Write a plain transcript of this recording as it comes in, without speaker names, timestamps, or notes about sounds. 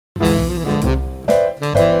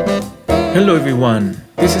Hello everyone,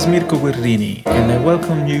 this is Mirko Guerrini and I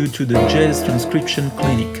welcome you to the Jazz Transcription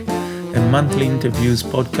Clinic, a monthly interviews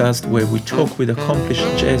podcast where we talk with accomplished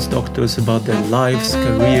jazz doctors about their lives,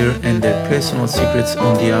 career and their personal secrets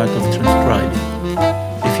on the art of transcribing.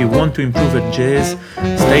 If you want to improve at jazz,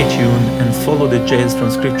 stay tuned and follow the Jazz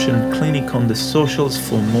Transcription Clinic on the socials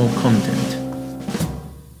for more content.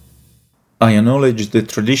 I acknowledge the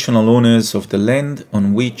traditional owners of the land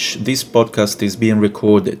on which this podcast is being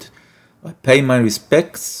recorded. I pay my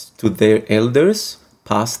respects to their elders,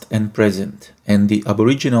 past and present, and the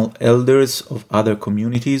Aboriginal elders of other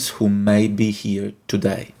communities who may be here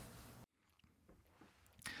today.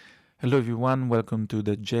 Hello everyone, welcome to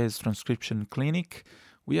the Jazz Transcription Clinic.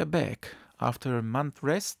 We are back after a month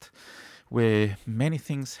rest where many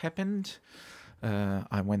things happened.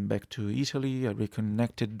 I went back to Italy, I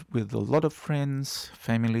reconnected with a lot of friends,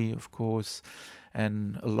 family of course,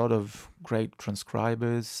 and a lot of great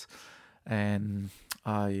transcribers. And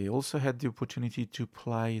I also had the opportunity to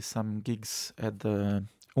play some gigs at the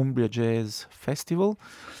Umbria Jazz Festival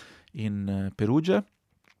in Perugia.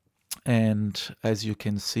 And as you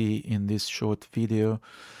can see in this short video,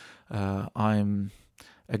 I'm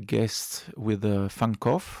a guest with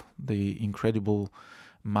Funkhoff, the incredible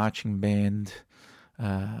marching band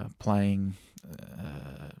playing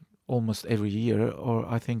almost every year, or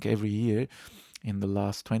I think every year in the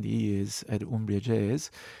last 20 years at Umbria Jazz.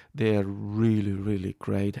 They are really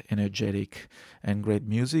great, energetic and great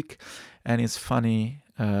music. And it's funny,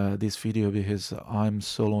 this video, because I'm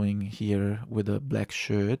soloing here with a black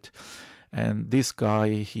shirt, and this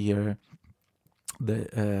guy here,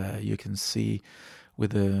 you can see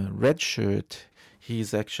with a red shirt,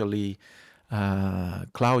 he's actually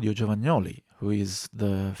Claudio Giovagnoli, who is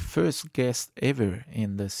the first guest ever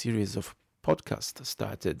in the series of podcast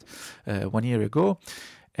started 1 year ago.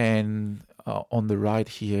 And on the right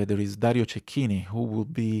here there is Dario Cecchini, who will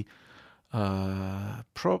be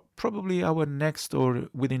probably our next or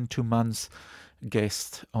within 2 months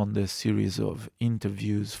guest on the series of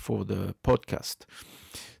interviews for the podcast.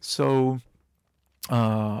 So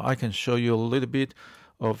I can show you a little bit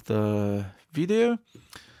of the video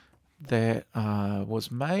that was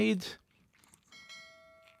made.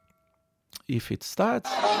 If it starts,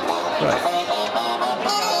 right.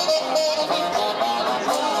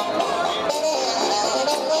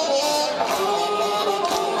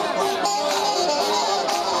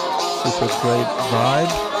 Super great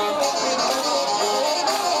vibe.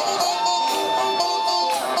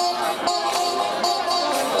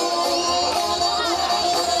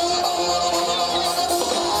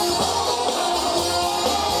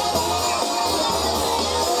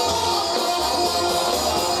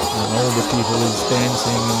 And all the people is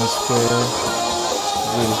dancing in the square.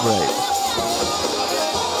 Really great.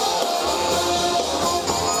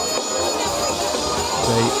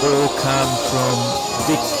 They all come from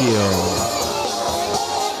Vicchio,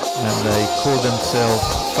 and they call themselves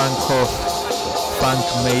Funkhoff, Funk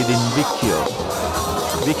Made in Vicchio.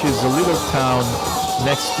 Vicchio is a little town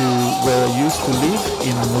next to where I used to live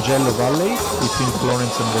in Mugello Valley, between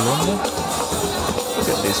Florence and Bologna. Look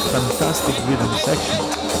at this fantastic rhythm section.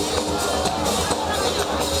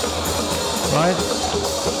 Right?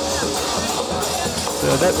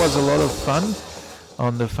 So that was a lot of fun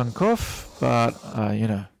on the Funkhoff, but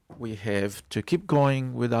we have to keep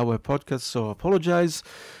going with our podcast, so I apologize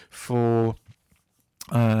for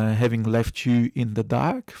having left you in the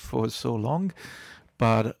dark for so long,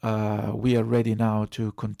 but we are ready now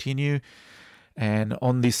to continue. And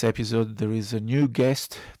on this episode there is a new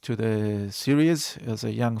guest to the series, as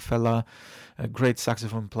a young fella, a great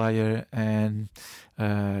saxophone player, and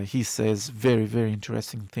he says very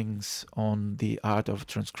interesting things on the art of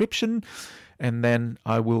transcription. And then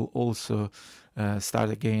I will also start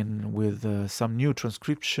again with some new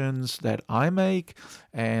transcriptions that I make,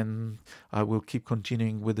 and I will keep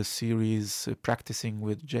continuing with the series Practicing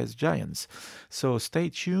with Jazz Giants. So stay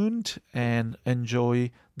tuned and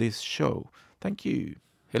enjoy this show. Thank you.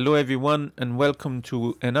 Hello everyone, and welcome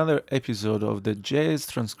to another episode of the Jazz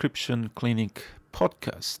Transcription Clinic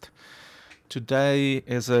podcast. Today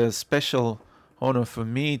is a special honor for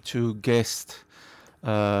me to guest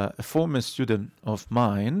a former student of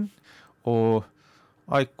mine, or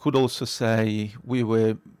I could also say we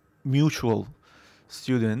were mutual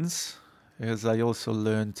students, as I also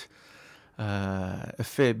learned a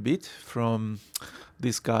fair bit from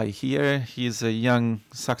this guy here. He's a young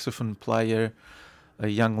saxophone player, a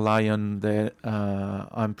young lion that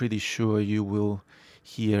I'm pretty sure you will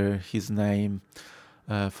hear his name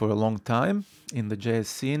for a long time in the jazz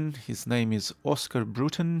scene. His name is Oscar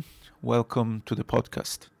Bruton. Welcome to the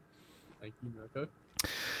podcast. Thank you, Mirko.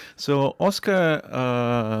 So Oscar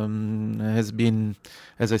has been,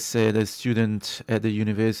 as I said, a student at the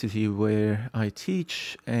university where I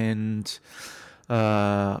teach, and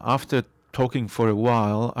after talking for a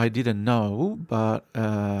while, I didn't know, but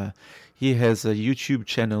he has a YouTube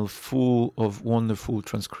channel full of wonderful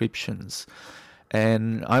transcriptions,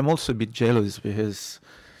 and I'm also a bit jealous because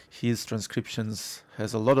his transcriptions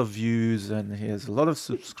has a lot of views and he has a lot of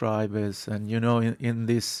subscribers, and in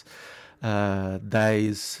this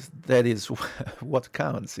days, that is what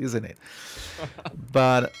counts, isn't it?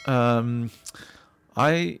 But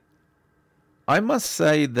I I must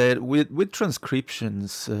say that with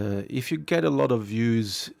transcriptions, if you get a lot of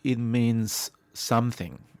views, it means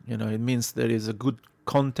something. It means there is a good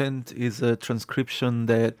content, is a transcription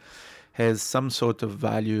that has some sort of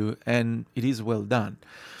value, and it is well done.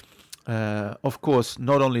 Of course,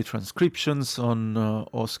 not only transcriptions on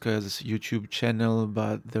Oscar's YouTube channel,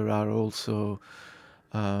 but there are also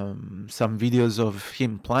some videos of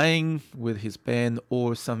him playing with his band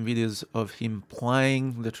or some videos of him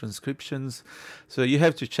playing the transcriptions. So you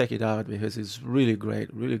have to check it out because it's really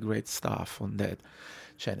great stuff on that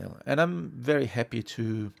channel. And I'm very happy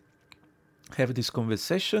to have this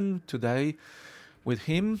conversation today with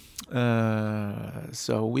him.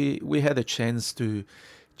 So we had a chance to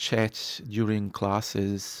chat during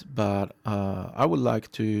classes, but I would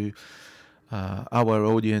like to our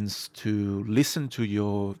audience to listen to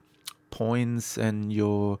your points and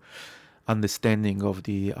your understanding of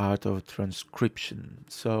the art of transcription.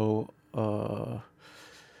 So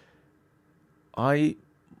I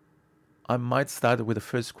might start with the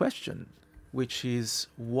first question, which is,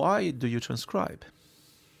 why do you transcribe?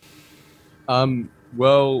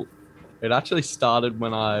 Well, it actually started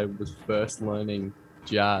when I was first learning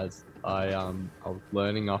jazz. I was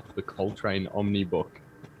learning off the Coltrane Omni book,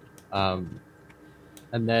 um,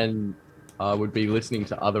 and then I would be listening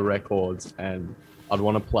to other records, and I'd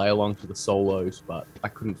want to play along to the solos, but I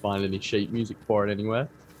couldn't find any sheet music for it anywhere.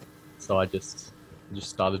 So I just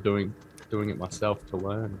started doing it myself to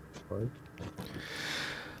learn, I suppose.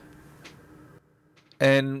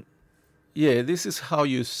 And yeah, this is how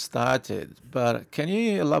you started, but can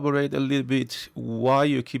you elaborate a little bit why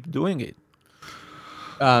you keep doing it?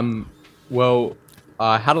 Um, well,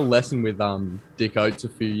 I had a lesson with Dick Oates a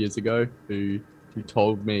few years ago, who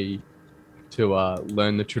told me to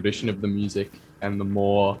learn the tradition of the music, and the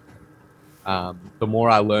more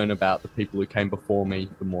I learn about the people who came before me,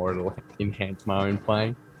 the more it'll enhance my own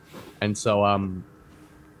playing. And so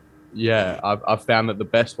yeah, I've found that the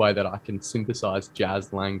best way that I can synthesize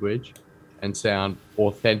jazz language and sound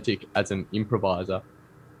authentic as an improviser,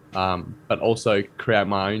 but also create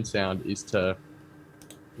my own sound, is to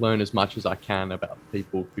learn as much as I can about the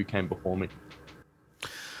people who came before me.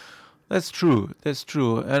 That's true. That's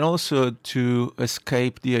true. And also to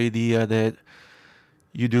escape the idea that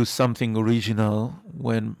you do something original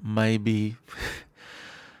when maybe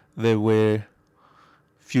there were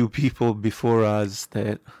few people before us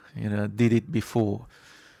that did it before.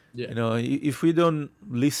 Yeah. If we don't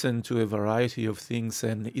listen to a variety of things,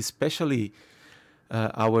 and especially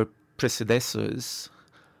our predecessors,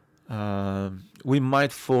 we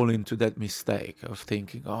might fall into that mistake of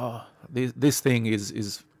thinking, oh, this thing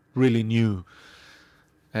is really new,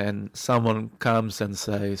 and someone comes and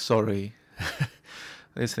say, sorry,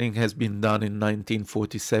 this thing has been done in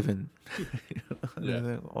 1947.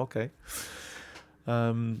 Yeah. Okay.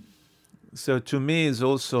 So to me is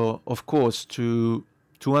also, of course, to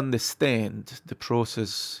understand the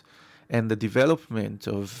process and the development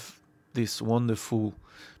of this wonderful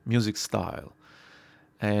music style.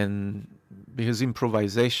 And because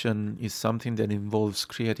improvisation is something that involves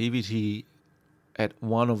creativity at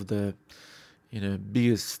one of the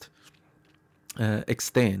biggest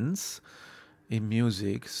extents in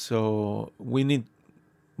music, so we need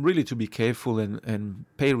really to be careful and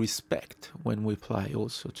pay respect when we play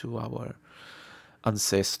also to our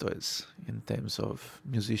ancestors in terms of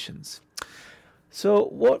musicians. So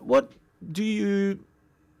what do you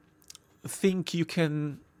think you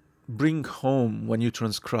can bring home when you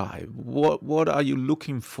transcribe? What are you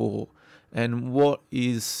looking for, and what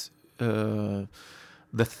is the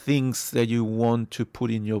things that you want to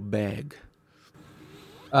put in your bag?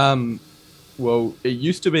 Um, well, it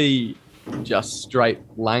used to be just straight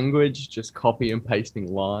language, just copy and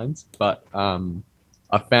pasting lines, but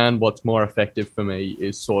I found what's more effective for me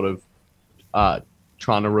is sort of uh,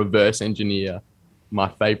 trying to reverse engineer my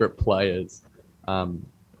favorite players, um,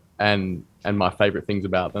 and my favorite things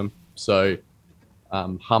about them. So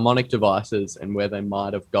harmonic devices and where they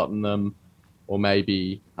might have gotten them, or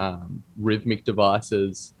maybe rhythmic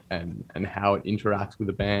devices and how it interacts with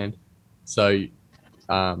the band. So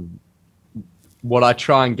what I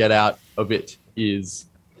try and get out of it is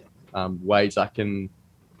ways I can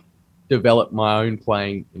develop my own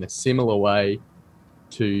playing in a similar way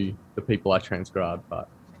to the people I transcribe, but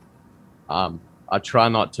I try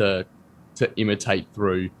not to imitate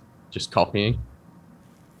through just copying.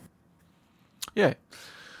 Yeah,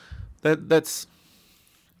 that's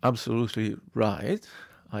absolutely right.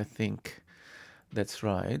 I think that's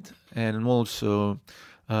right. And also,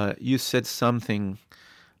 you said something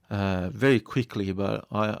very quickly, but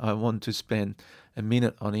I want to spend a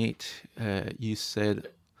minute on it. You said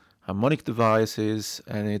harmonic devices,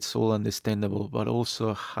 and it's all understandable, but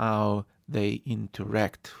also how they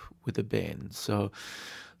interact with the band. So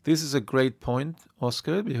this is a great point,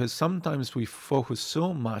 Oscar, because sometimes we focus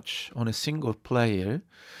so much on a single player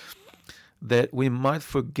that we might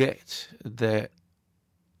forget that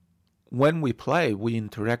when we play, we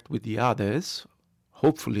interact with the others.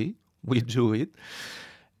 Hopefully, we do it.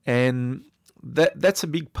 And that's a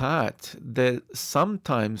big part that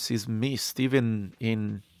sometimes is missed, even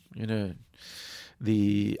in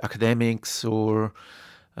the academics or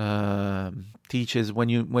teachers. When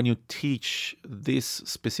you teach this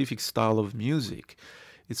specific style of music,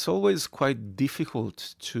 it's always quite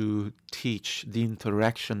difficult to teach the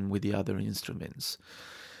interaction with the other instruments,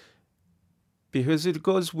 because it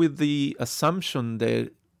goes with the assumption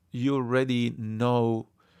that you already know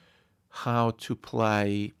how to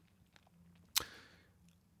play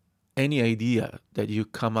any idea that you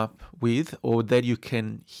come up with or that you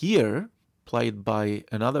can hear played by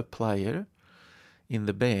another player in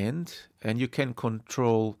the band, and you can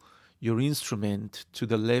control your instrument to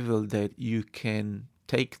the level that you can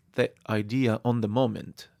take that idea on the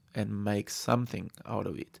moment and make something out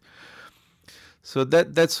of it. So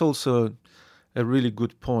that's also a really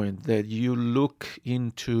good point, that you look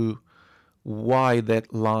into why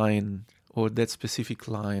that line or that specific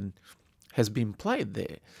line has been played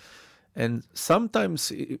there. And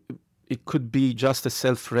sometimes it could be just a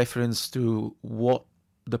self-reference to what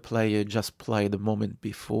the player just played the moment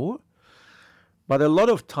before. But a lot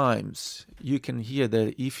of times you can hear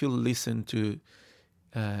that if you listen to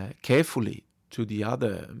carefully to the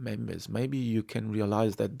other members, maybe you can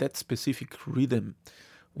realize that that specific rhythm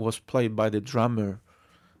was played by the drummer,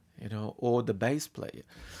 or the bass player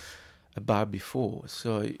a bar before.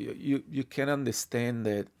 So you can understand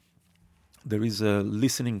that there is a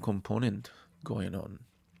listening component going on.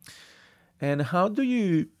 And how do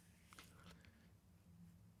you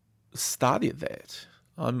study that?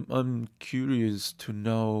 I'm curious to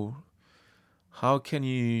know, how can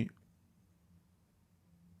you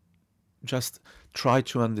just try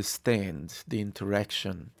to understand the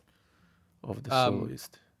interaction of the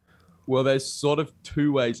soloist? Well, there's sort of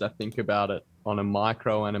two ways I think about it, on a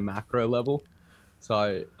micro and a macro level.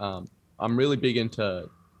 So I'm really big into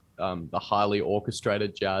the highly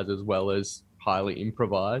orchestrated jazz as well as highly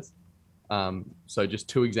improvised. So just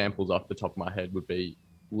two examples off the top of my head would be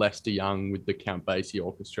Lester Young with the Count Basie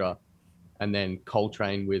Orchestra, and then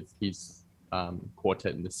Coltrane with his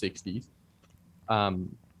quartet in the 60s.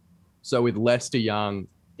 So with Lester Young,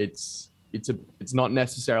 it's not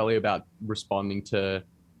necessarily about responding to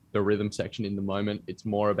the rhythm section in the moment. It's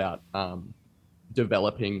more about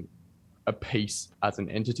developing a piece as an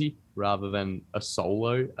entity rather than a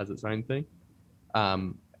solo as its own thing.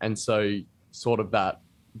 And so sort of that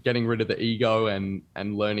getting rid of the ego and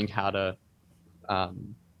learning how to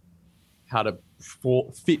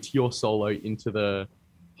fit your solo into the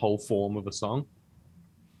whole form of a song.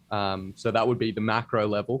 So that would be the macro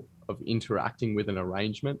level of interacting with an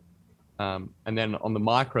arrangement. And then on the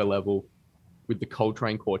micro level with the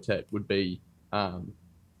Coltrane Quartet would be,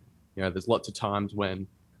 there's lots of times when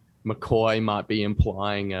McCoy might be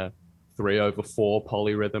implying a 3/4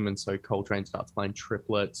 polyrhythm, and so Coltrane starts playing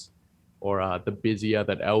triplets, or the busier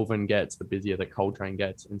that Elvin gets, the busier that Coltrane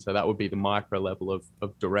gets. And so that would be the micro level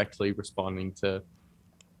of directly responding to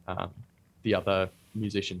the other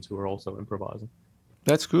musicians who are also improvising.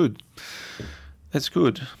 That's good. That's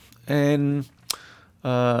good. And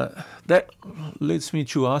that leads me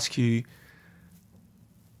to ask you,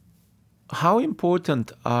 how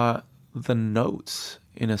important are the notes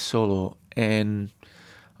in a solo? And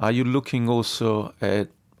are you looking also at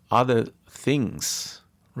other things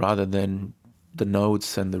rather than the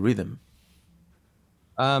notes and the rhythm?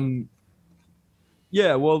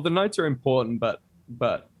 Yeah, well, the notes are important, but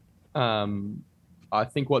I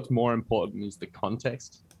think what's more important is the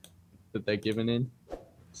context that they're given in.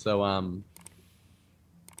 So a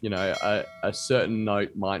certain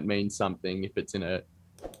note might mean something if it's in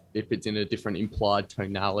a different implied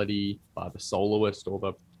tonality by the soloist or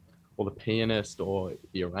the pianist or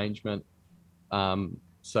the arrangement.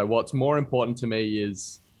 So what's more important to me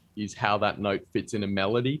is how that note fits in a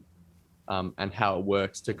melody, and how it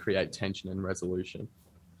works to create tension and resolution.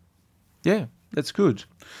 Yeah, that's good.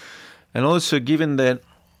 And also, given that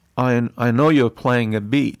I know you're playing a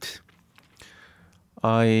beat,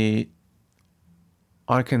 I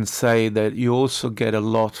can say that you also get a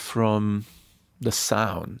lot from the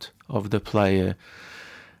sound of the player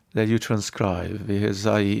that you transcribe, because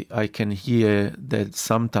I can hear that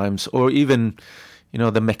sometimes, or even,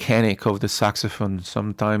 the mechanic of the saxophone,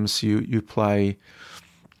 sometimes you play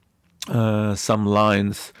some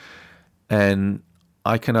lines, and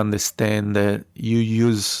I can understand that you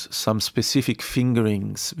use some specific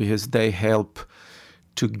fingerings because they help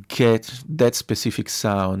to get that specific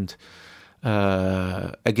sound.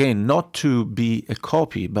 Again, not to be a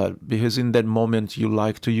copy, but because in that moment you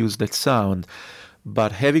like to use that sound.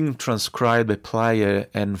 But having transcribed a player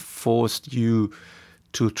and forced you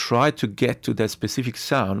to try to get to that specific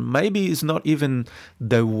sound, maybe it's not even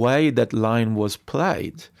the way that line was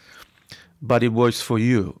played, but it works for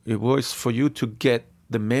you. It works for you to get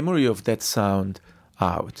the memory of that sound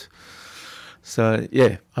out. So,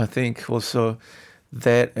 yeah, I think also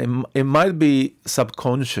that it might be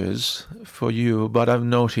subconscious for you, but I've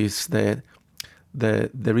noticed that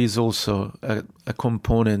there is also a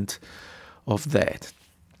component of that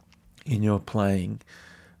in your playing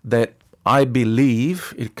that I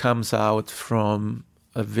believe it comes out from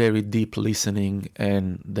a very deep listening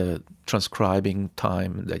and the transcribing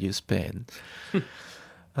time that you spend.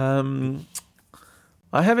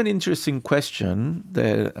 I have an interesting question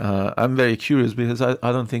that I'm very curious, because I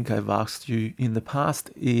don't think I've asked you in the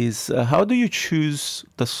past, is how do you choose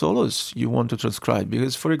the solos you want to transcribe?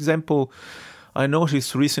 Because, for example, I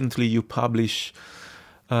noticed recently you publish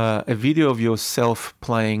a video of yourself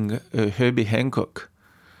playing a Herbie Hancock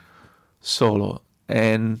solo.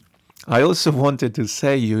 And I also wanted to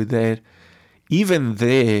say you that even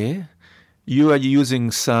there, you are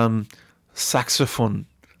using some saxophone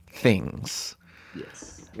things.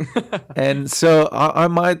 Yes. And so I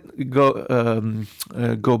might go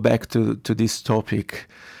back to this topic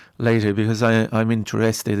later, because I'm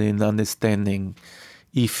interested in understanding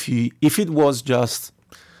if it was just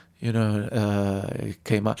it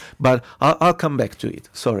came out. But I'll come back to it.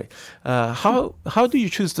 Sorry. How do you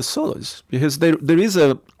choose the solos? Because there is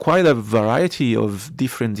quite a variety of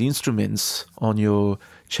different instruments on your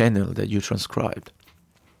channel that you transcribed.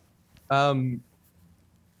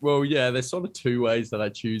 Well, yeah, there's sort of two ways that I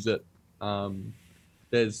choose it.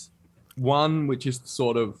 There's one which is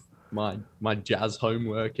sort of my jazz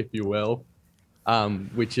homework, if you will,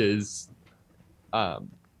 which is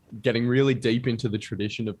getting really deep into the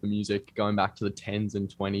tradition of the music, going back to the 10s and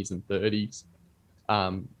 20s and 30s,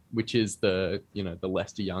 which is the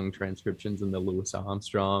Lester Young transcriptions and the Louis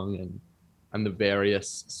Armstrong and the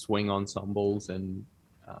various swing ensembles and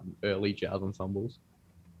early jazz ensembles.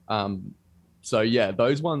 So yeah,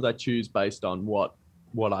 those ones I choose based on what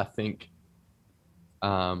I think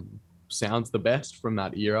sounds the best from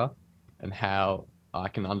that era and how I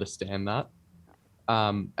can understand that.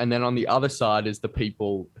 And then on the other side is the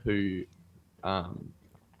people who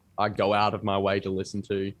I go out of my way to listen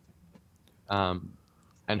to,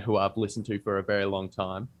 and who I've listened to for a very long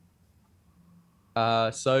time.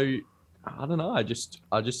 So I don't know. I just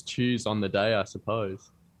choose on the day, I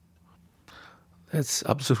suppose. That's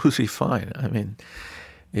absolutely fine. I mean,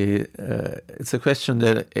 it's a question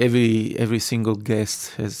that every single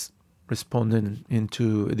guest has responded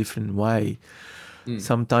into a different way.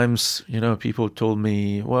 Sometimes, people told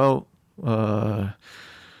me, well, I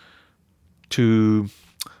choose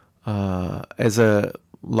the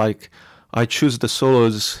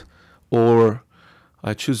solos, or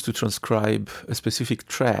I choose to transcribe a specific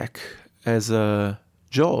track as a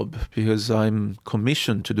job because I'm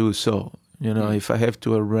commissioned to do so. If I have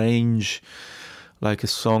to arrange like a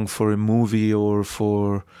song for a movie or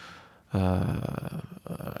for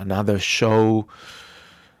another show,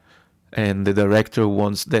 and the director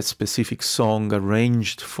wants that specific song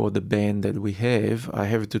arranged for the band that we have, I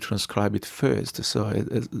have to transcribe it first. So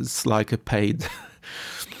it's like a paid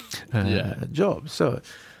job. So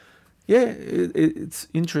yeah, it's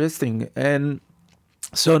interesting. And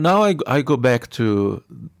so now I go back to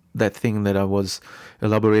that thing that I was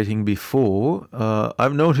elaborating before.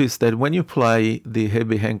 I've noticed that when you play the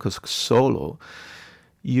Herbie Hancock solo,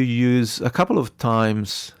 you use a couple of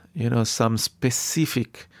times, some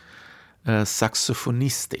specific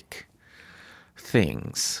saxophonistic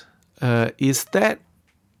things. Is that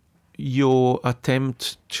your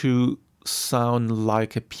attempt to sound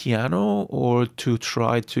like a piano, or to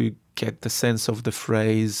try to get the sense of the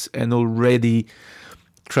phrase and already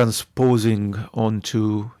transposing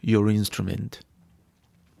onto your instrument?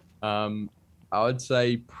 I would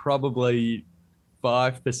say probably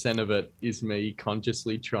 5% of it is me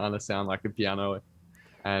consciously trying to sound like a piano,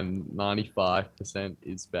 and 95%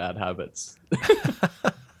 is bad habits.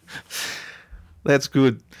 That's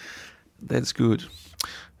good. That's good.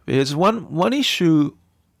 There's one issue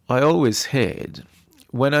I always had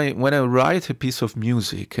when I write a piece of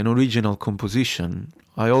music, an original composition.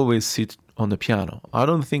 I always sit on the piano. I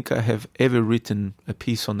don't think I have ever written a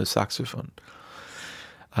piece on the saxophone.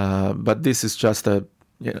 But this is just a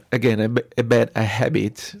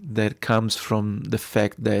habit that comes from the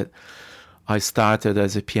fact that I started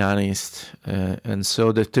as a pianist, and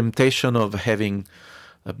so the temptation of having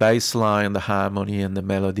a bass line, the harmony, and the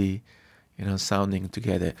melody, sounding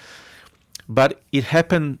together. But it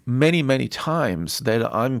happened many, many times that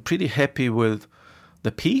I'm pretty happy with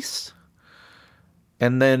the piece,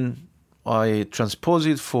 and then I transpose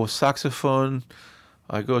it for saxophone.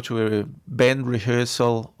 I go to a band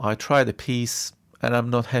rehearsal, I try the piece, and I'm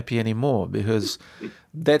not happy anymore because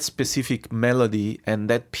that specific melody and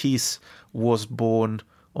that piece was born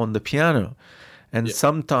on the piano. And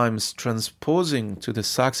sometimes transposing to the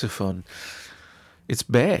saxophone, it's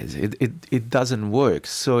bad. It doesn't work.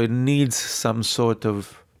 So it needs some sort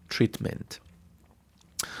of treatment.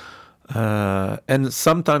 And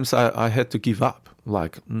sometimes I had to give up,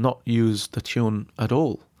 like not use the tune at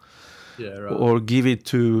all. Yeah, right. Or give it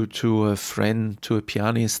to a friend, to a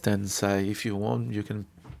pianist, and say, if you want, you can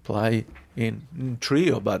play in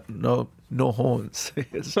trio, but no horns.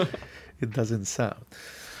 It doesn't sound.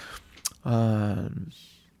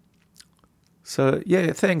 So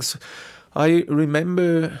yeah, thanks. I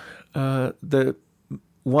remember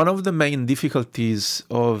one of the main difficulties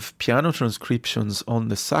of piano transcriptions on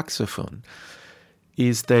the saxophone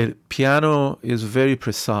is that piano is very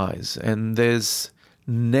precise, and there's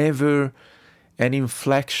never an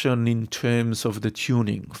inflection in terms of the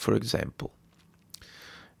tuning, for example.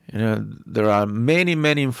 There are many,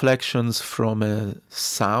 many inflections from a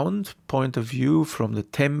sound point of view, from the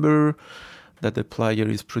timbre that the player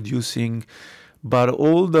is producing, but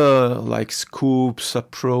all the scoops,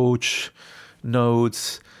 approach,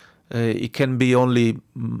 notes, it can be only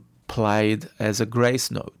played as a grace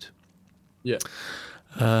note. Yeah.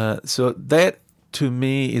 So that, to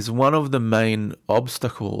me, is one of the main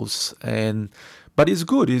obstacles, but it's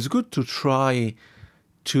good. It's good to try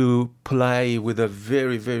to play with a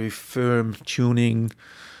very, very firm tuning,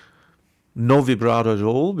 no vibrato at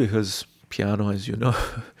all, because piano, as you know,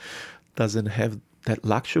 doesn't have that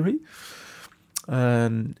luxury.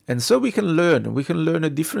 And so we can learn a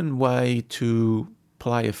different way to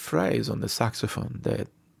play a phrase on the saxophone that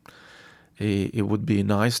it would be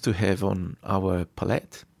nice to have on our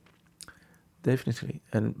palette. Definitely.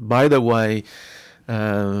 And by the way,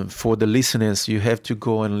 for the listeners, you have to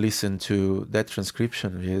go and listen to that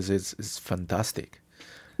transcription because it's fantastic.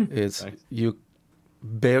 You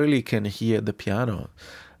barely can hear the piano.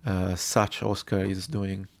 Such Oscar is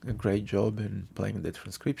doing a great job in playing the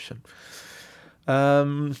transcription.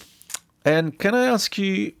 And can I ask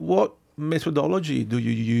you, what methodology do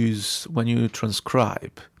you use when you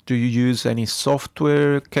transcribe? Do you use any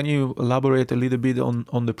software? Can you elaborate a little bit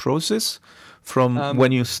on the process from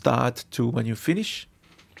when you start to when you finish?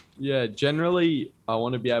 Yeah, generally I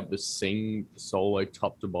want to be able to sing solo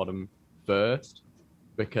top to bottom first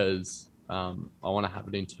because I want to have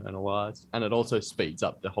it internalized, and it also speeds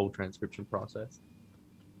up the whole transcription process.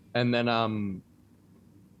 And then I'll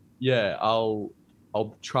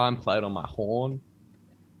try and play it on my horn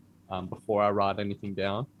before I write anything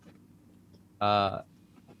down.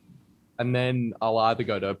 And then I'll either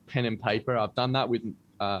go to pen and paper. I've done that with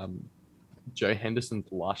Joe Henderson's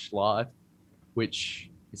Lush Live,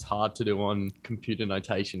 which is hard to do on computer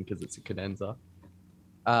notation because it's a cadenza.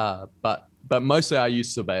 But mostly I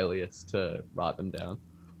use Sibelius to write them down.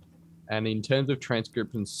 And in terms of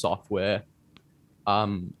transcription software, I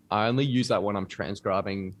only use that when I'm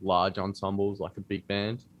transcribing large ensembles like a big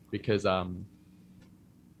band, because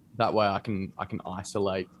that way I can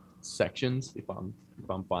isolate sections if I'm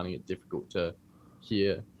finding it difficult to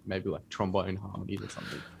hear maybe like trombone harmonies or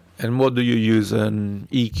something. And what do you use, an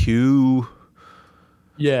EQ?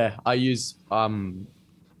 Yeah, I use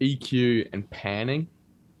EQ and panning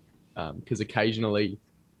because occasionally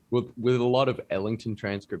with a lot of Ellington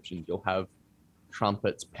transcriptions, you'll have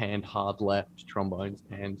trumpets panned hard left, trombones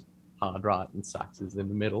panned hard right, and saxes in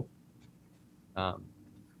the middle.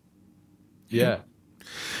 Yeah.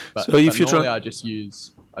 But if you try, I just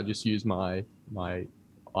use my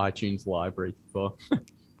iTunes library for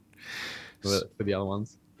the other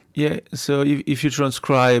ones. Yeah, so if you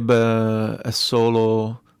transcribe a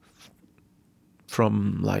solo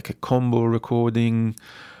from like a combo recording,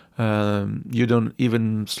 you don't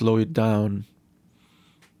even slow it down.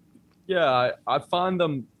 Yeah, I find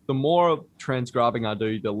them the more transcribing I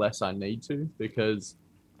do, the less I need to, because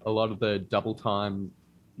a lot of the double time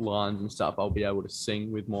lines and stuff I'll be able to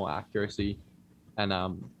sing with more accuracy, and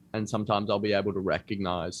sometimes I'll be able to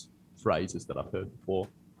recognize phrases that I've heard before.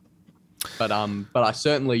 But I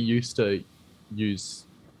certainly used to use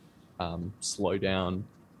slow down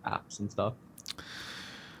apps and stuff.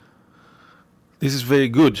 This is very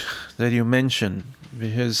good that you mention,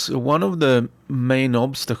 because one of the main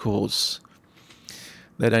obstacles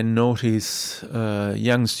that I notice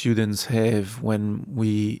young students have when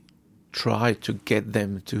we try to get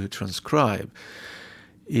them to transcribe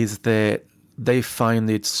is that they find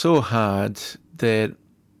it so hard that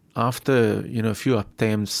after a few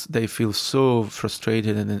attempts they feel so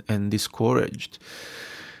frustrated and discouraged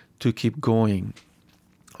to keep going.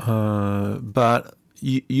 But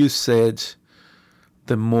you said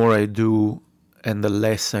the more I do and the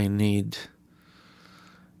less I need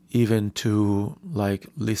even to like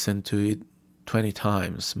listen to it 20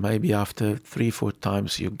 times. Maybe after 3-4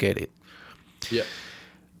 times you get it. Yeah.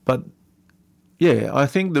 But yeah, I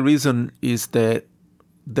think the reason is that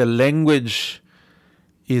the language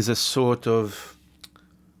is a sort of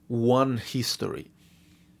one history.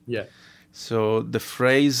 Yeah. So the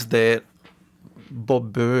phrase that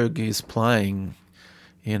Bob Berg is playing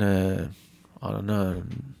in a, I don't know,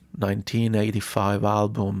 1985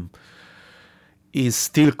 album is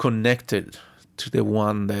still connected to the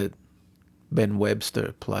one that Ben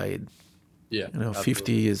Webster played, Yeah.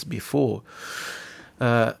 50 years before.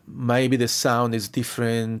 Maybe the sound is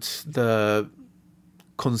different, the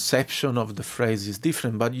conception of the phrase is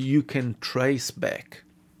different, but you can trace back.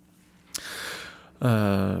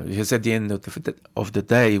 Because at the end of the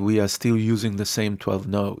day, we are still using the same 12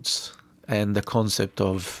 notes, and the concept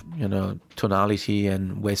of tonality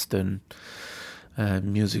and Western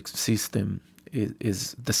music system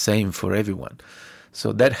is the same for everyone.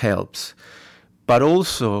 So that helps. But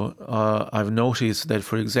also, I've noticed that,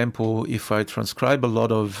 for example, if I transcribe a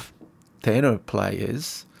lot of tenor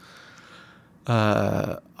players,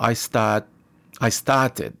 I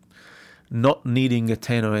started not needing a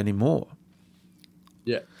tenor anymore.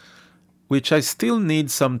 Yeah. Which I still need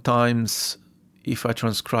sometimes if I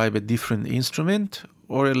transcribe a different instrument,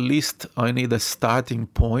 or at least I need a starting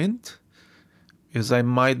point, because I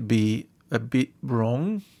might be a bit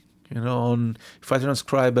wrong. If I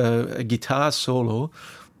transcribe a guitar solo,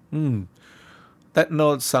 that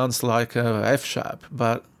note sounds like a F sharp,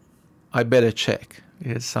 but I better check,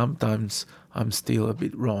 because sometimes I'm still a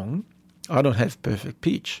bit wrong. I don't have perfect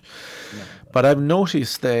pitch. No. But I've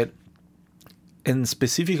noticed that, and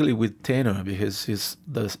specifically with tenor, because it's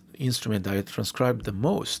the instrument I transcribe the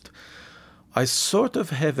most, I sort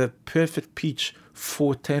of have a perfect pitch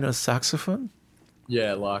for tenor saxophone.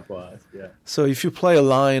 Yeah, likewise, yeah. So if you play a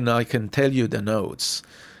line, I can tell you the notes.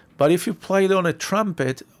 But if you play it on a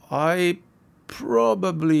trumpet, I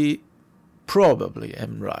probably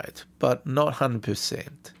am right, but not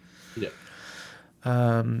 100%. Yeah.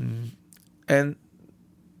 And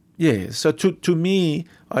yeah, so to me,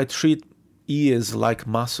 I treat ears like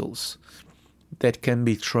muscles that can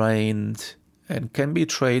be trained and can be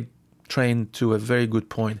trained to a very good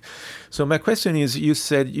point. So my question is, you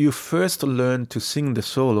said you first learned to sing the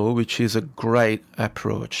solo, which is a great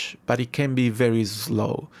approach, but it can be very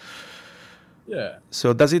slow. Yeah.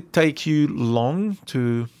 So does it take you long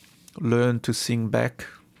to learn to sing back?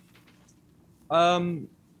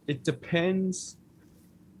 It depends.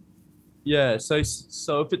 Yeah, so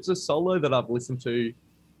if it's a solo that I've listened to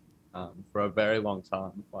for a very long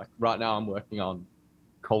time, like right now I'm working on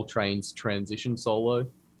Coltrane's Transition solo,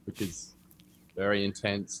 which is very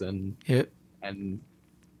intense and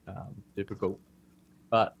difficult.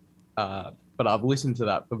 But I've listened to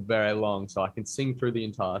that for very long, so I can sing through the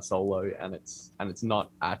entire solo, and it's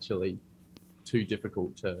not actually too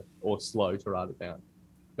difficult or slow to write it down.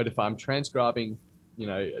 But if I'm transcribing,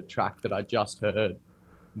 a track that I just heard,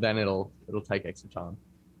 then it'll take extra time.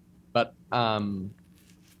 But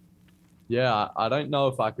yeah, I don't know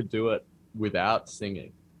if I could do it without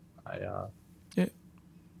singing. Yeah.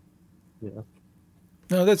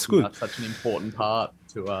 No, that's good. That's such an important part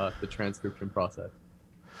to the transcription process.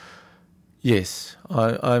 Yes,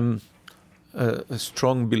 I'm a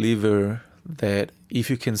strong believer that if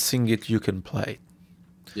you can sing it, you can play it.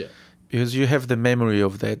 Yeah. Because you have the memory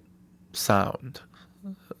of that sound.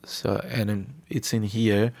 So, and it's in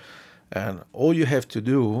here, and all you have to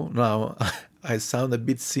do now, I sound a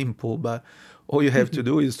bit simple, but all you have to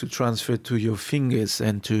do is to transfer to your fingers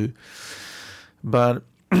and to. But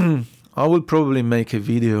I will probably make a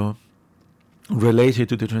video related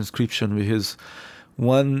to the transcription, because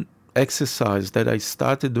one exercise that I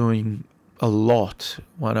started doing a lot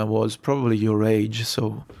when I was probably your age,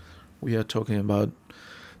 so we are talking about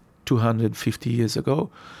 250 years ago,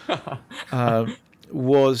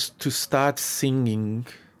 was to start singing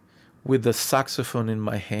with the saxophone in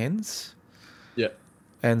my hands, Yeah.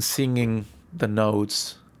 and singing the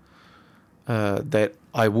notes that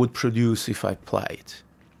I would produce if I played,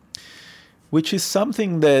 which is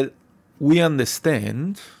something that we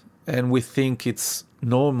understand and we think it's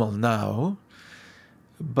normal now,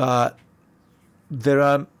 but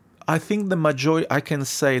I think the majority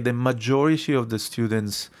of the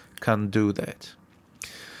students can do that.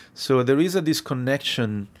 So there is a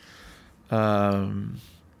disconnection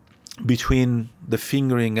between the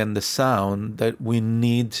fingering and the sound that we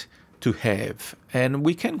need to have, and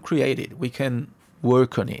we can create it. We can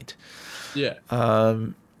work on it. Yeah.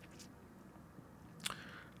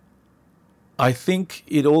 I think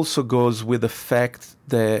it also goes with the fact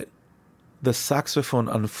that the saxophone,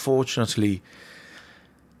 unfortunately,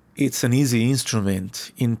 it's an easy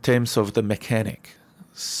instrument in terms of the mechanic.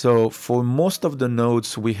 So for most of the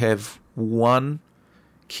notes, we have one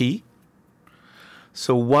key.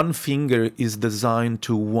 So one finger is designed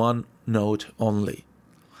to one note only.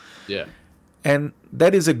 Yeah. And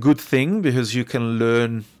that is a good thing, because you can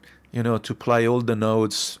learn, to play all the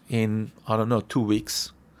notes in, 2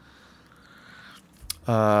 weeks.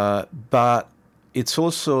 But it's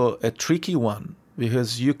also a tricky one,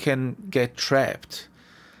 because you can get trapped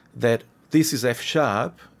that this is F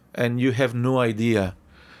sharp and you have no idea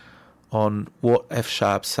on what F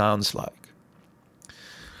sharp sounds like.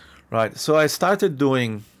 Right. So I started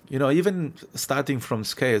doing, even starting from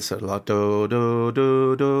scales, so like do do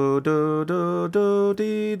do do do do do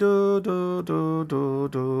dee, do do do do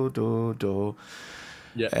do do do.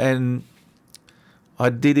 Yeah. And I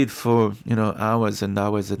did it for, hours and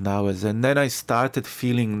hours and hours. And then I started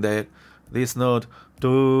feeling that this note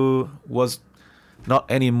do was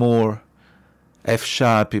not anymore F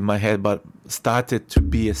sharp in my head, but started to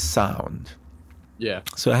be a sound. Yeah.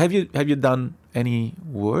 So have you done any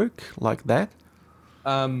work like that?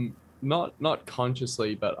 Not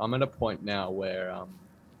consciously, but I'm at a point now where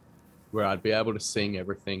I'd be able to sing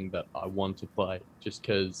everything that I want to play, just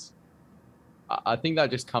because I think that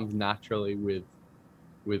just comes naturally with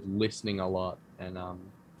listening a lot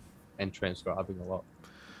and transcribing a lot.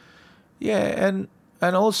 Yeah,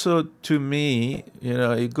 and also to me,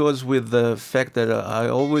 it goes with the fact that I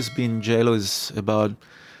always been jealous about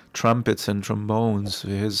trumpets and trombones,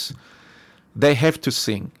 because they have to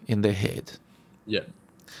sing in their head. Yeah.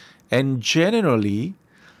 And generally,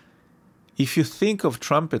 if you think of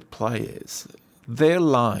trumpet players, their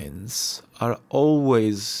lines are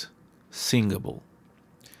always singable.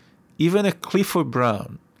 Even a Clifford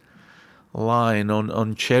Brown line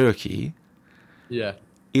on Cherokee, Yeah.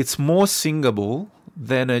 it's more singable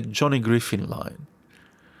than a Johnny Griffin line.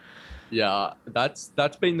 Yeah,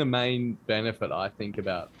 that's been the main benefit, I think,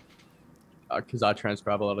 about because I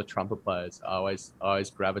transcribe a lot of trumpet players. I always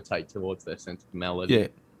gravitate towards their sense of melody.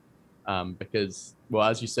 Yeah. Because, well,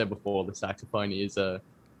 as you said before, the saxophone is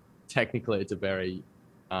technically it's a very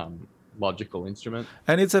logical instrument.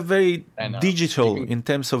 And it's a very digital can, in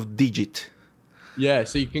terms of digit. Yeah,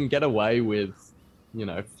 so you can get away with,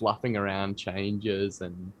 fluffing around changes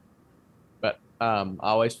but I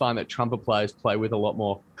always find that trumpet players play with a lot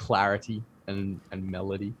more clarity and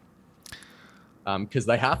melody. Because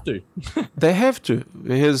they have to. They have to,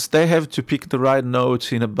 because they have to pick the right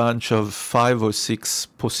notes in a bunch of 5 or 6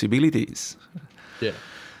 possibilities. Yeah.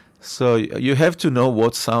 So you have to know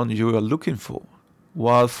what sound you are looking for.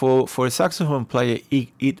 While for a saxophone player,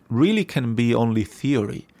 it really can be only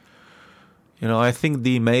theory. I think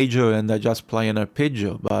D major and I just play an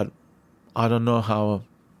arpeggio, but I don't know how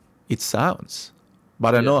it sounds.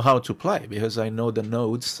 But I know how to play, because I know the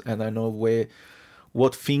notes and I know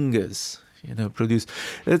what fingers produce.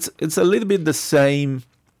 It's a little bit the same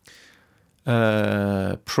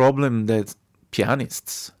problem that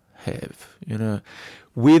pianists have,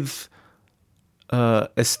 with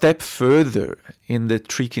a step further in the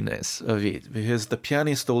trickiness of it, because the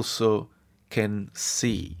pianist also can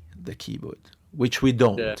see the keyboard, which we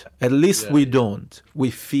don't. Yeah. At least we don't.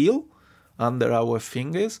 We feel under our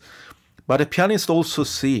fingers, but a pianist also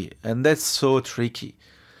see, and that's so tricky,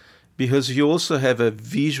 because you also have a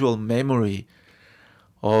visual memory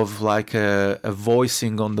of like a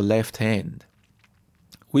voicing on the left hand,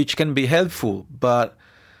 which can be helpful, but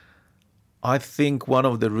I think one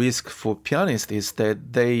of the risks for pianists is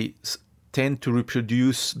that they tend to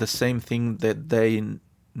reproduce the same thing that they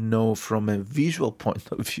know from a visual point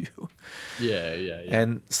of view. Yeah.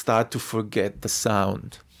 And start to forget the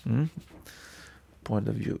sound point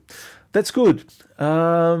of view. That's good.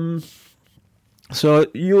 So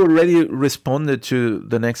you already responded to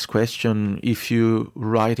the next question if you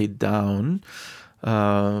write it down.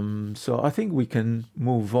 So I think we can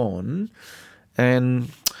move on.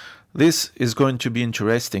 And this is going to be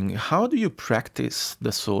interesting. How do you practice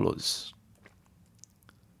the solos?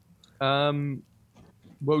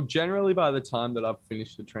 Well, generally by the time that I've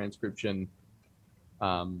finished the transcription,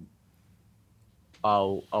 I'll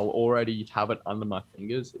already have it under my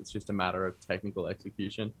fingers. It's just a matter of technical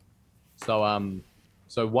execution. So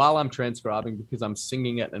while I'm transcribing, because I'm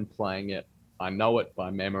singing it and playing it, I know it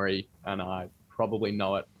by memory, and I probably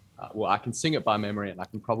know it. I can sing it by memory, and I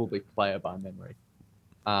can probably play it by memory.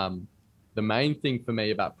 The main thing for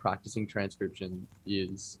me about practicing transcription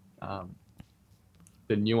is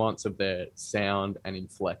the nuance of their sound and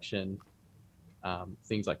inflection,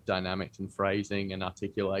 things like dynamics and phrasing and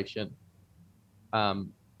articulation.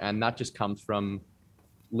 And that just comes from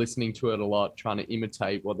listening to it a lot, trying to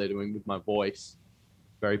imitate what they're doing with my voice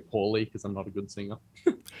very poorly because I'm not a good singer.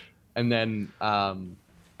 and then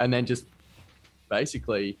just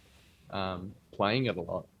basically playing it a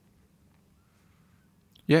lot.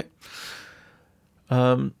 Yeah.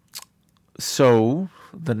 So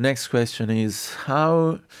the next question is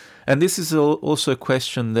how, and this is also a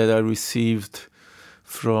question that I received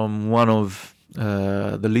from one of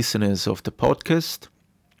the listeners of the podcast.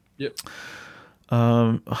 Yep.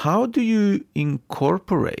 How do you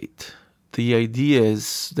incorporate the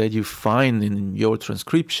ideas that you find in your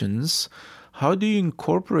transcriptions? How do you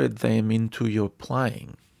incorporate them into your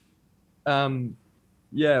playing?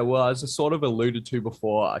 Yeah, well, as I sort of alluded to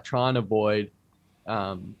before, I try and avoid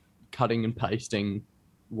cutting and pasting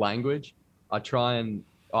language.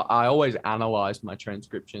 I always analyze my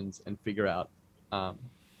transcriptions and figure out,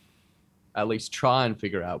 at least try and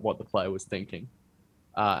figure out what the player was thinking.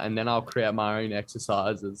 And then I'll create my own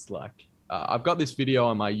exercises. Like I've got this video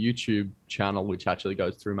on my YouTube channel, which actually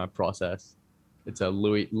goes through my process. It's a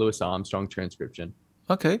Louis Armstrong transcription.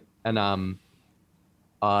 Okay. And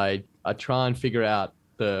I try and figure out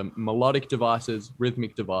the melodic devices,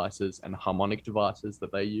 rhythmic devices, and harmonic devices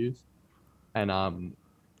that they use. And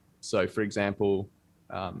so, for example,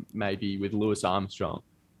 maybe with Louis Armstrong,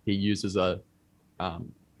 he uses a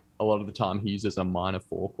lot of the time he uses a minor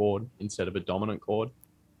 4 chord instead of a dominant chord.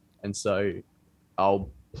 And so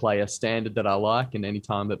I'll play a standard that I like, and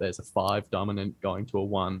anytime that there's a 5 dominant going to a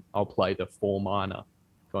 1, I'll play the 4 minor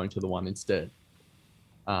going to the 1 instead.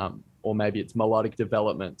 Or maybe it's melodic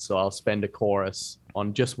development, so I'll spend a chorus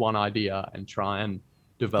on just one idea and try and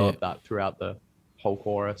develop that throughout the whole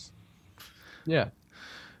chorus. Yeah.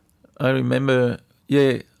 I remember,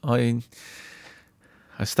 I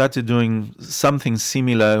started doing something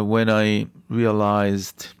similar when I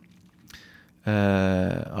realized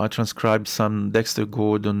I transcribed some Dexter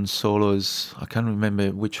Gordon solos. I can't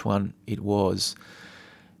remember which one it was.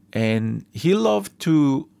 And he loved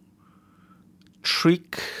to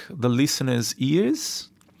trick the listener's ears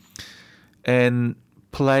and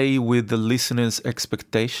play with the listener's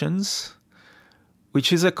expectations,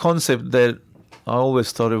 which is a concept that I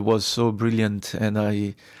always thought it was so brilliant. And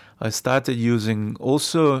I started using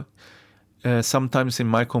also sometimes in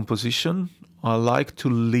my composition. I like to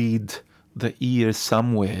lead the ear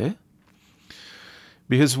somewhere,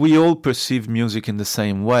 because we all perceive music in the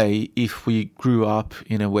same way if we grew up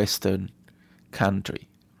in a Western country,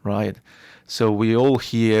 right? So we all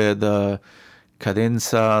hear the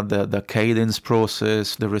cadenza, the cadence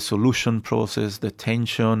process, the resolution process, the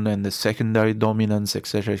tension and the secondary dominance,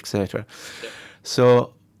 etc., etc. Yeah.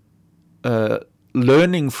 So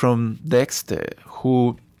learning from Dexter,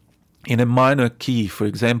 who in a minor key, for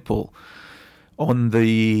example, on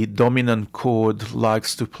the dominant chord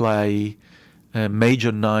likes to play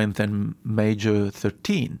major 9th and major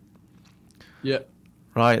 13. Yeah.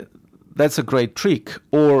 Right? That's a great trick.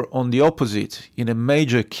 Or on the opposite, in a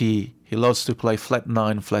major key, he loves to play flat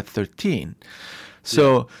 9, flat 13.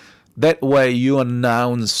 So that way you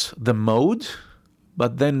announce the mode,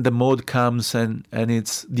 but then the mode comes and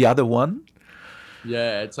it's the other one.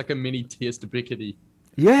 Yeah, it's like a mini tierce ubiquity.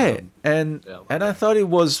 Yeah, and I thought it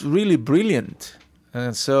was really brilliant.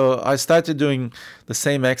 And so I started doing the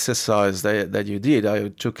same exercise that you did. I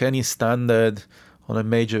took any standard on a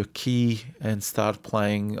major key and start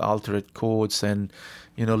playing altered chords and,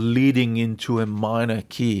 leading into a minor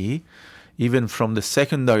key, even from the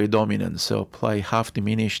secondary dominant. So play half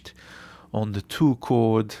diminished on the 2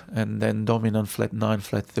 chord and then dominant flat 9,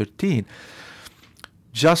 flat 13.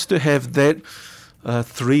 just to have that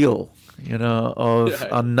thrill, of Yeah.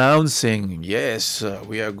 announcing, yes,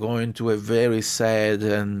 we are going to a very sad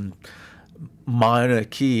and minor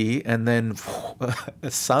key, and then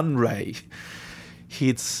a sun ray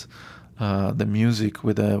hits the music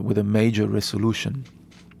with a major resolution,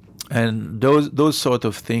 and those sort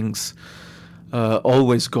of things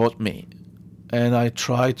always got me, and I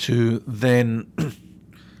try to then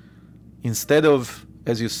instead of,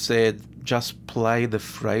 as you said, just play the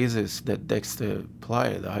phrases that Dexter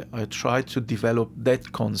played, I try to develop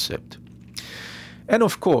that concept. And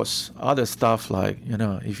of course, other stuff like,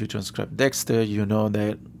 if you transcribe Dexter, you know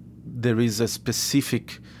that there is a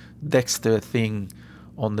specific Dexter thing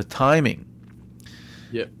on the timing.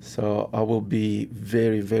 Yeah. So I will be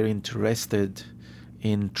very, very interested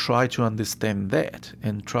in try to understand that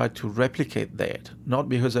and try to replicate that. Not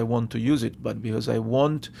because I want to use it, but because I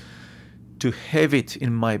want to have it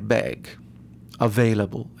in my bag,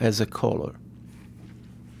 available as a color.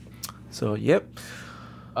 So, yep.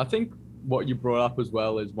 I think what you brought up as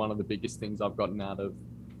well is one of the biggest things I've gotten out of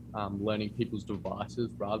learning people's devices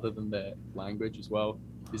rather than their language as well,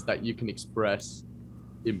 is that you can express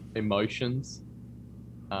emotions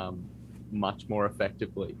much more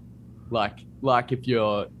effectively. Like if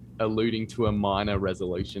you're alluding to a minor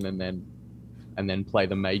resolution and then play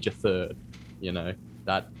the major third,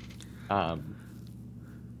 that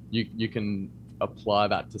you can apply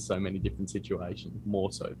that to so many different situations,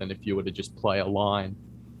 more so than if you were to just play a line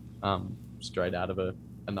straight out of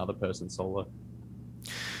another person's solo.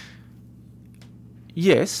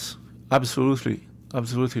 Yes, absolutely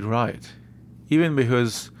right. Even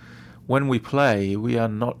because when we play, we are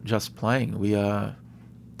not just playing, we are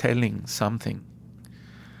telling something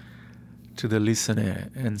to the listener.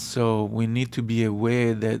 And so we need to be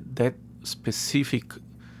aware that that specific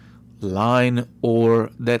line or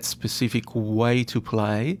that specific way to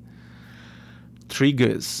play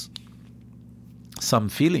triggers some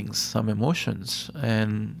feelings, some emotions,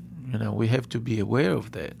 and we have to be aware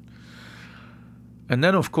of that. And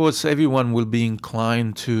then, of course, everyone will be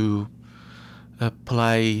inclined to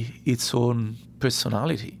play its own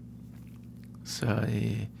personality. So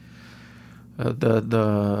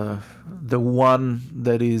the one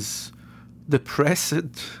that is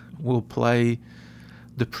depressed will play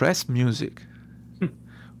depressed music,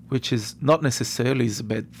 which is not necessarily is a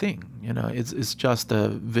bad thing. It's just a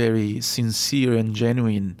very sincere and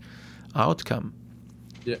genuine outcome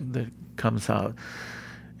that comes out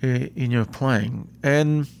in your playing.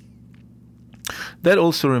 And that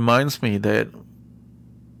also reminds me that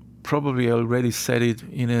probably I already said it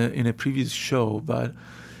in a previous show, but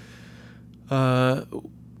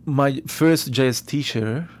my first jazz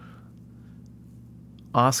teacher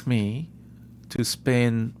asked me to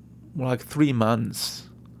spend like 3 months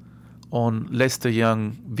on Lester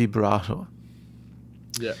Young vibrato.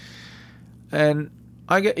 Yeah. And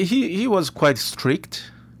he was quite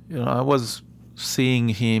strict. I was seeing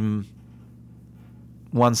him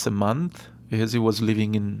once a month because he was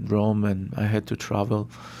living in Rome and I had to travel.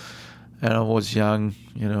 And I was young,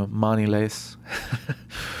 moneyless.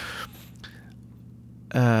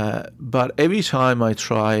 But every time I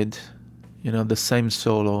tried, the same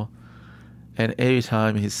solo, and every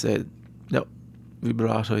time he said, no,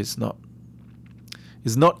 vibrato is not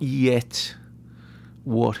yet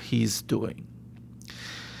what he's doing.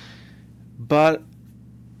 But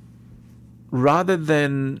rather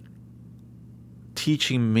than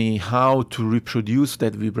teaching me how to reproduce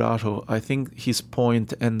that vibrato, I think his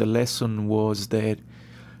point and the lesson was that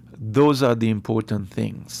those are the important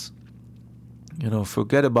things.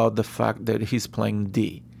 Forget about the fact that he's playing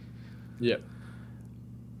D. Yeah.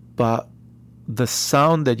 But the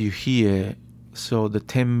sound that you hear, so the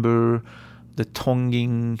timbre, the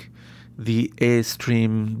tonguing, the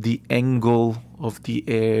airstream, the angle of the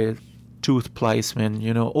air, tooth placement,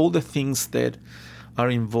 all the things that are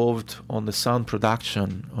involved on the sound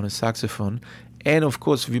production on a saxophone. And of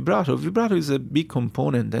course, vibrato. Vibrato is a big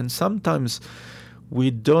component, and sometimes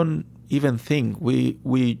we don't even think.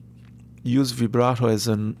 We use vibrato as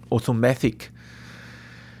an automatic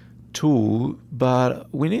tool, but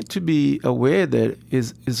we need to be aware that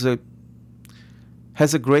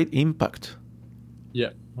has a great impact.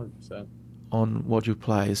 Yeah, 100%. On what you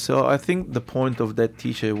play. So I think the point of that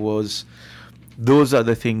teacher was those are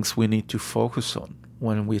the things we need to focus on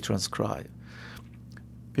when we transcribe,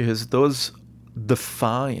 because those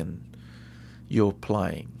define your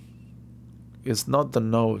playing. It's not the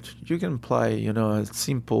note. You can play, a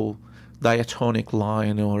simple diatonic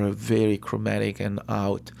line or a very chromatic and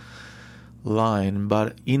out line,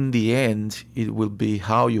 but in the end, it will be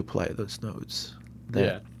how you play those notes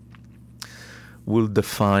that will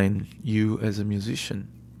define you as a musician.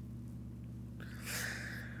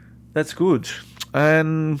 That's good.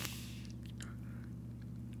 And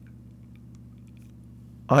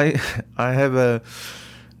I I have a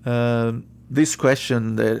this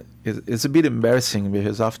question that is a bit embarrassing,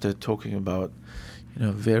 because after talking about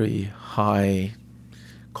very high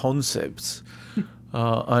concepts,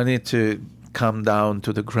 I need to come down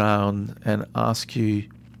to the ground and ask you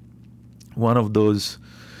one of those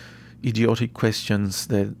idiotic questions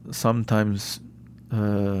that sometimes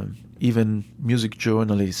even music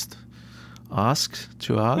journalists ask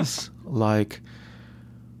to us, like,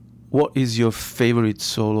 what is your favorite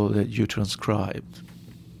solo that you transcribed?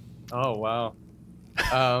 Oh wow.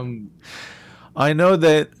 Um, I know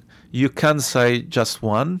that you can't say just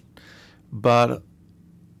one, but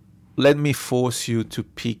let me force you to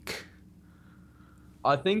pick.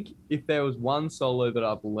 I think if there was one solo that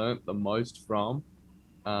I've learnt the most from,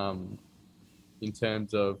 um, in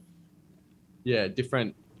terms of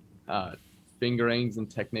different uh, fingerings and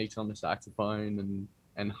techniques on the saxophone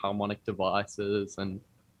and harmonic devices and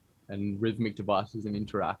rhythmic devices and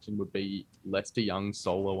interaction would be Lester Young's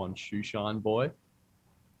solo on Shoeshine Boy.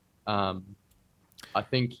 Um, I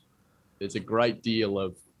think there's a great deal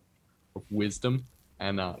of wisdom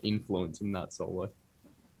and influence in that solo.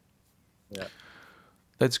 Yeah.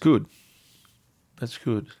 That's good. That's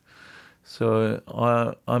good. So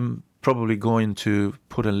I'm probably going to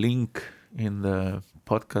put a link in the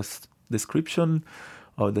podcast description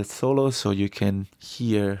of that solo, so you can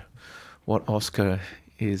hear what Oscar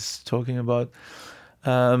is talking about.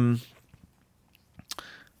 Um,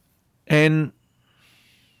 and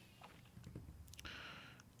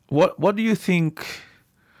what do you think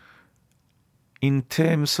in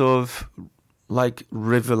terms of like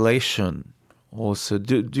revelation? Also,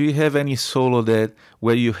 do you have any solo that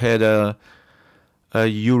where you had a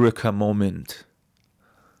eureka moment?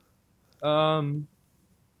 Um,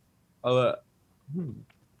 uh, hmm.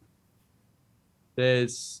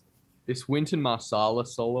 There's this Wynton Marsalis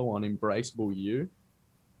solo on Embraceable You,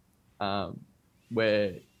 um,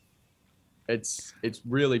 where it's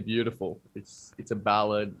really beautiful. It's a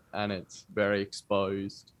ballad and it's very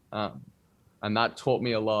exposed. And that taught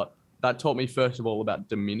me a lot. That taught me first of all about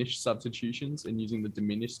diminished substitutions and using the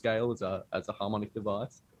diminished scale as a harmonic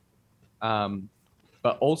device. Um,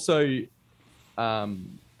 but also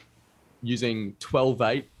um, using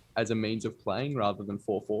 12/8 as a means of playing rather than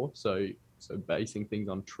 4/4. So basing things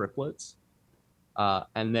on triplets.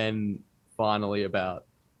 And then finally about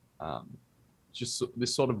um, just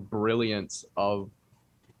this sort of brilliance of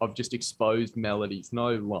just exposed melodies,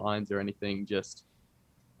 no lines or anything, just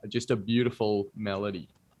a beautiful melody.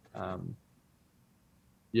 Um,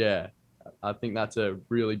 yeah, I think that's a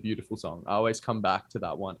really beautiful song. I always come back to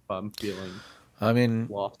that one if I'm feeling I mean,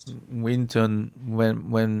 lost. Winton,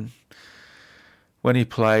 when he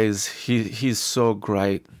plays, he's so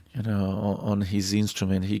great, on his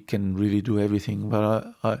instrument. He can really do everything.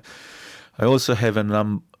 But I also have an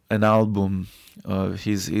album.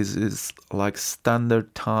 His like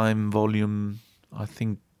Standard Time Volume, I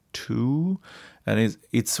think 2, and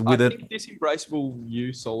it's I with think this Embraceable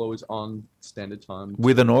You solo is on Standard Time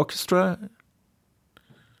with an too. orchestra.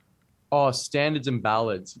 Oh, Standards and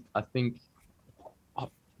Ballads. I think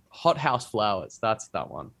Hot House Flowers. That's that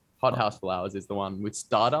one. Hot House Flowers is the one with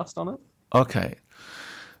Stardust on it. Okay.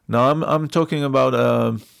 Now I'm talking about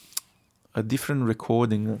a different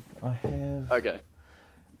recording I have, Okay.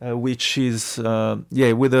 which is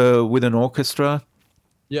with an orchestra,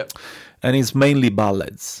 Yep. and it's mainly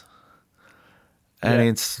ballads, and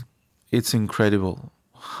Yeah. it's incredible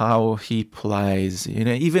how he plays.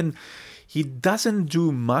 Even he doesn't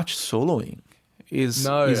do much soloing. No, Is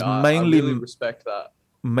I really respect that.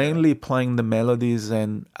 Yeah. mainly playing the melodies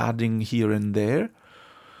and adding here and there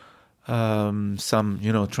some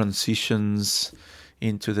transitions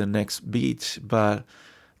into the next beat, but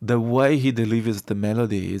the way he delivers the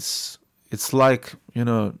melody is, it's like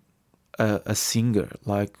a singer,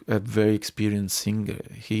 like a very experienced singer.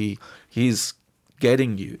 He's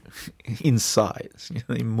getting you inside.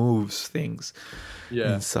 He moves things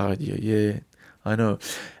Yeah. inside you. Yeah, I know.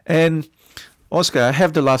 And Oscar, I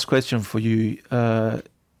have the last question for you.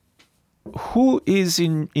 Who is,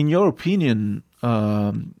 in your opinion,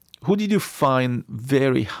 who did you find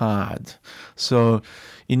very hard? So,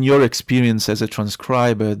 in your experience as a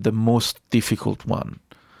transcriber, the most difficult one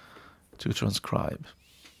to transcribe?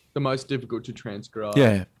 The most difficult to transcribe.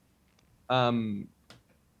 Yeah. Um,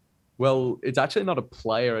 well, it's actually not a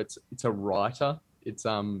player, it's a writer. It's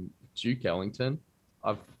Duke Ellington.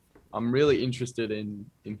 I've I'm really interested in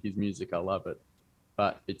his music. I love it.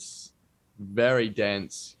 But it's very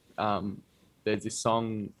dense. there's this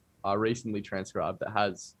song I recently transcribed that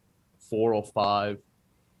has 4 or 5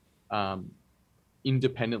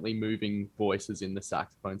 independently moving voices in the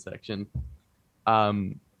saxophone section.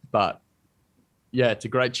 But yeah, it's a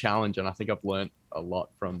great challenge, and I think I've learned a lot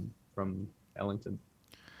from Ellington.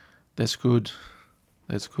 That's good.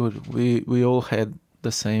 That's good. We all had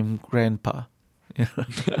the same grandpa.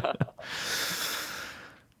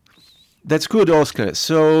 That's good, Oscar.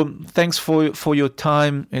 So thanks for your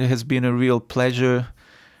time. It has been a real pleasure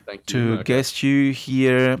Thank to you. guest you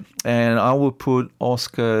here, and I will put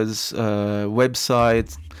Oscar's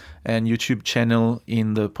website and YouTube channel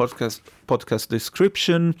in the podcast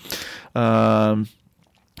description.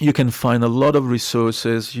 You can find a lot of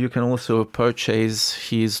resources. You can also purchase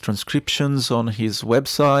his transcriptions on his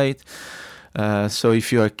website. So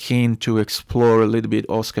if you are keen to explore a little bit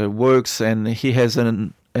Oscar works, and he has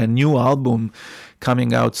a new album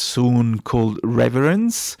coming out soon called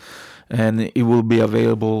Reverence, and it will be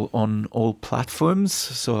available on all platforms.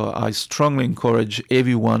 So I strongly encourage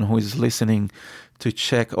everyone who is listening to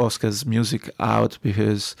check Oscar's music out,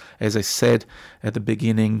 because, as I said at the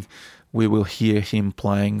beginning, we will hear him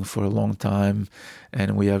playing for a long time,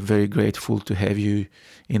 and we are very grateful to have you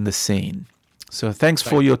in the scene. So thanks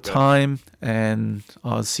for your time, and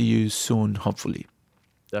I'll see you soon, hopefully.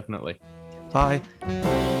 Definitely. Bye.